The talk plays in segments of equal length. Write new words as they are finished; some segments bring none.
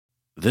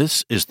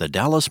This is the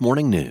Dallas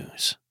Morning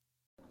News.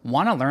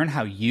 Want to learn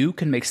how you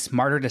can make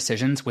smarter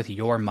decisions with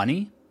your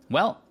money?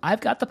 Well,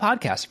 I've got the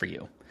podcast for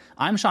you.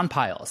 I'm Sean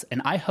Piles,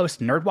 and I host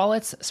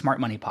NerdWallet's Smart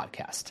Money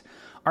Podcast.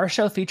 Our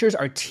show features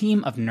our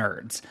team of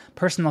nerds,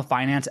 personal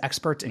finance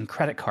experts in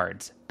credit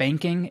cards,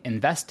 banking,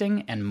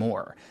 investing, and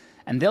more.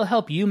 And they'll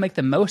help you make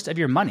the most of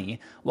your money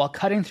while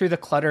cutting through the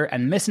clutter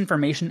and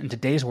misinformation in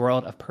today's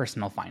world of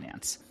personal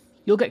finance.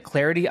 You'll get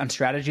clarity on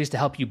strategies to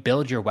help you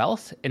build your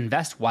wealth,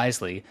 invest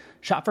wisely,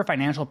 shop for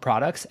financial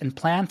products, and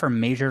plan for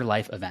major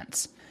life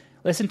events.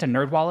 Listen to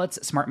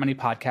NerdWallet's Smart Money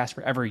Podcast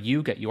wherever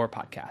you get your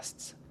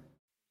podcasts.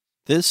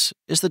 This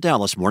is the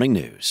Dallas Morning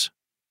News.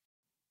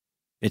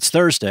 It's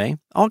Thursday,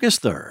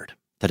 August 3rd.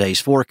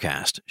 Today's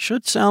forecast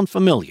should sound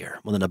familiar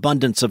with an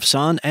abundance of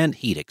sun and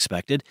heat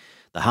expected.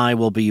 The high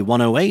will be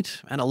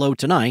 108 and a low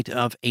tonight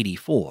of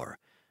 84.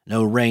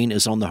 No rain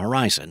is on the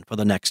horizon for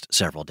the next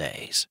several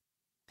days.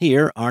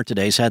 Here are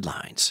today's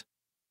headlines.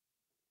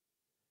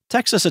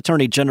 Texas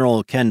Attorney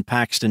General Ken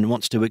Paxton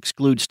wants to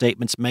exclude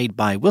statements made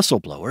by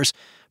whistleblowers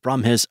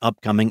from his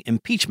upcoming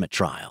impeachment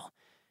trial.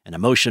 In a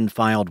motion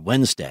filed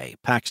Wednesday,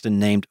 Paxton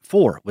named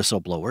 4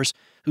 whistleblowers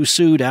who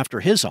sued after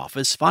his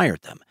office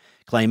fired them,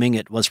 claiming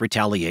it was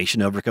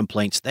retaliation over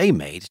complaints they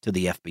made to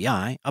the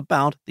FBI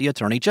about the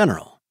Attorney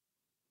General.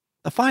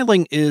 The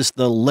filing is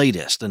the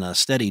latest in a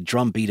steady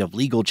drumbeat of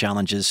legal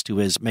challenges to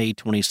his May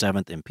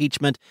 27th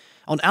impeachment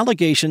on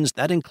allegations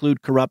that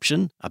include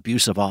corruption,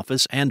 abuse of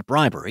office, and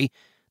bribery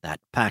that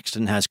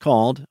Paxton has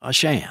called a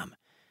sham.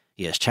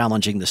 He is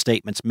challenging the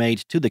statements made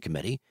to the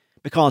committee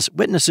because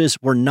witnesses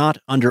were not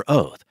under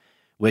oath,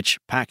 which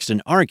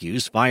Paxton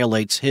argues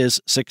violates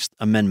his Sixth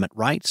Amendment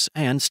rights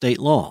and state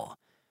law.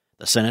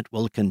 The Senate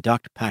will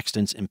conduct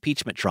Paxton's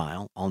impeachment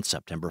trial on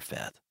September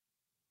 5th.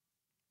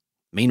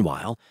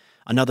 Meanwhile,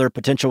 another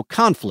potential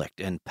conflict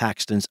in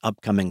Paxton's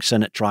upcoming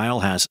Senate trial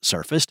has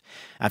surfaced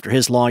after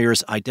his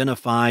lawyers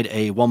identified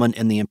a woman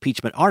in the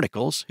impeachment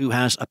articles who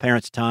has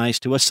apparent ties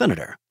to a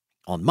senator.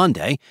 On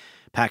Monday,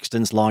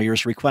 Paxton's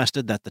lawyers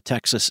requested that the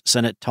Texas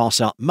Senate toss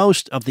out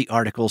most of the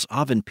articles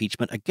of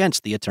impeachment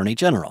against the Attorney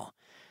General.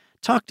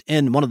 Tucked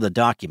in one of the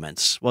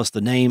documents was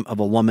the name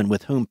of a woman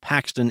with whom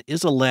Paxton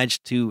is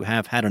alleged to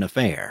have had an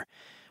affair.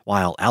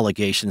 While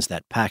allegations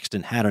that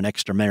Paxton had an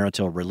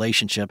extramarital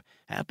relationship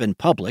have been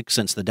public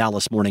since the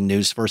Dallas Morning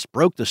News first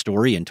broke the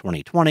story in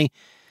 2020,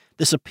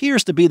 this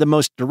appears to be the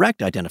most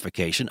direct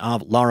identification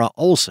of Laura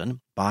Olson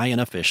by an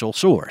official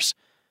source.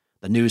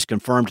 The news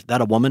confirmed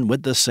that a woman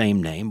with the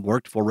same name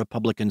worked for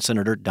Republican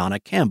Senator Donna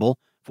Campbell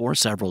for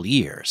several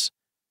years.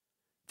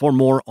 For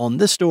more on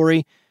this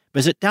story,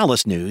 visit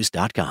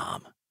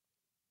dallasnews.com.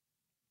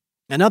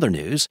 In other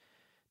news,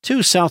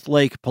 2 South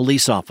Lake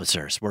police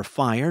officers were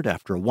fired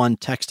after one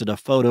texted a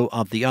photo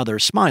of the other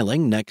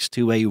smiling next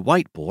to a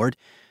whiteboard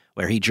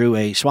where he drew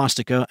a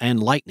swastika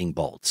and lightning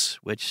bolts,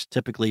 which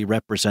typically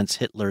represents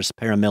Hitler's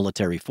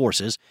paramilitary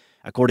forces,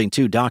 according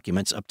to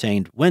documents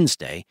obtained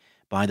Wednesday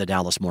by the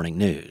Dallas Morning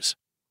News.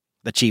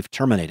 The chief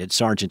terminated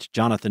Sergeant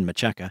Jonathan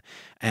Macheka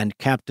and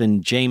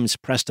Captain James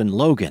Preston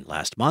Logan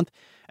last month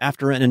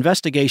after an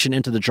investigation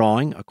into the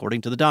drawing, according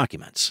to the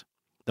documents.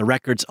 The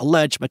records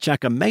allege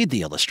Macheka made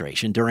the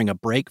illustration during a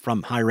break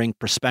from hiring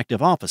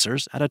prospective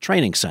officers at a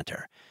training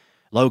center.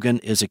 Logan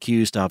is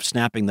accused of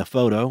snapping the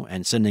photo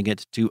and sending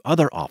it to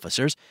other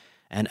officers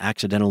and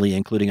accidentally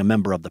including a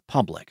member of the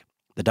public.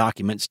 The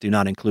documents do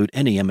not include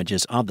any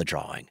images of the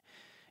drawing.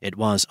 It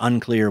was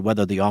unclear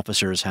whether the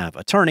officers have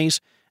attorneys,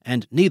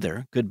 and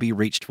neither could be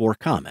reached for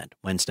comment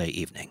Wednesday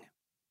evening.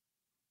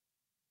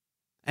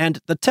 And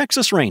the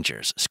Texas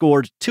Rangers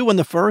scored 2 in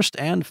the first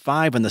and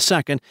 5 in the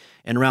second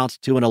en route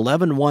to an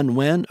 11-1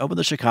 win over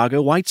the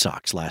Chicago White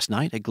Sox last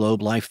night at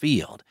Globe Life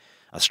Field.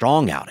 A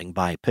strong outing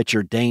by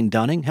pitcher Dane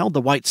Dunning held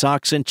the White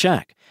Sox in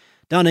check.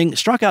 Dunning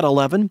struck out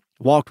 11,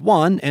 walked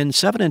 1 in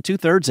 7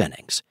 2/3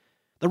 innings.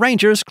 The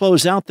Rangers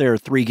close out their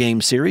 3-game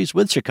series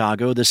with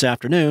Chicago this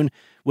afternoon,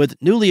 with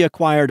newly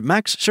acquired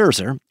Max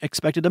Scherzer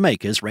expected to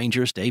make his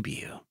Rangers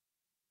debut.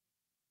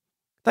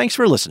 Thanks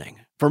for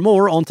listening. For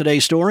more on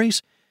today's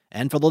stories,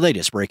 and for the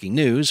latest breaking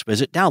news,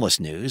 visit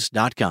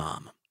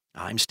dallasnews.com.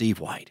 I'm Steve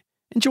White.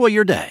 Enjoy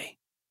your day.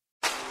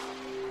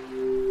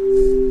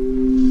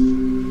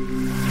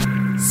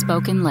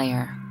 Spoken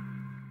Layer.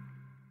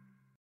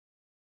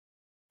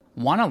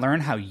 Want to learn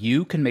how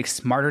you can make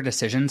smarter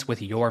decisions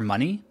with your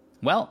money?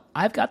 Well,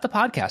 I've got the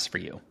podcast for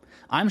you.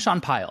 I'm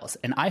Sean Piles,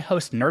 and I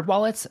host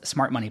NerdWallet's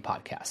Smart Money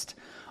Podcast.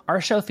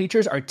 Our show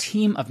features our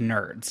team of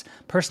nerds,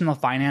 personal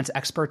finance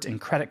experts in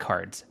credit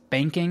cards,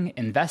 banking,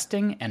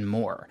 investing, and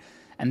more.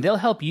 And they'll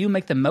help you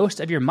make the most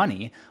of your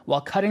money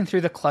while cutting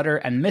through the clutter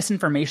and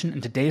misinformation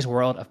in today's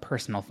world of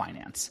personal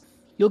finance.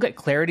 You'll get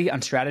clarity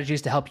on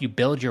strategies to help you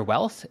build your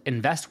wealth,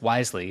 invest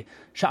wisely,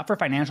 shop for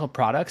financial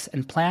products,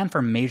 and plan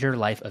for major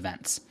life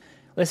events.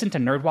 Listen to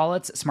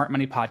NerdWallet's Smart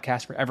Money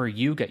Podcast wherever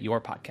you get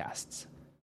your podcasts.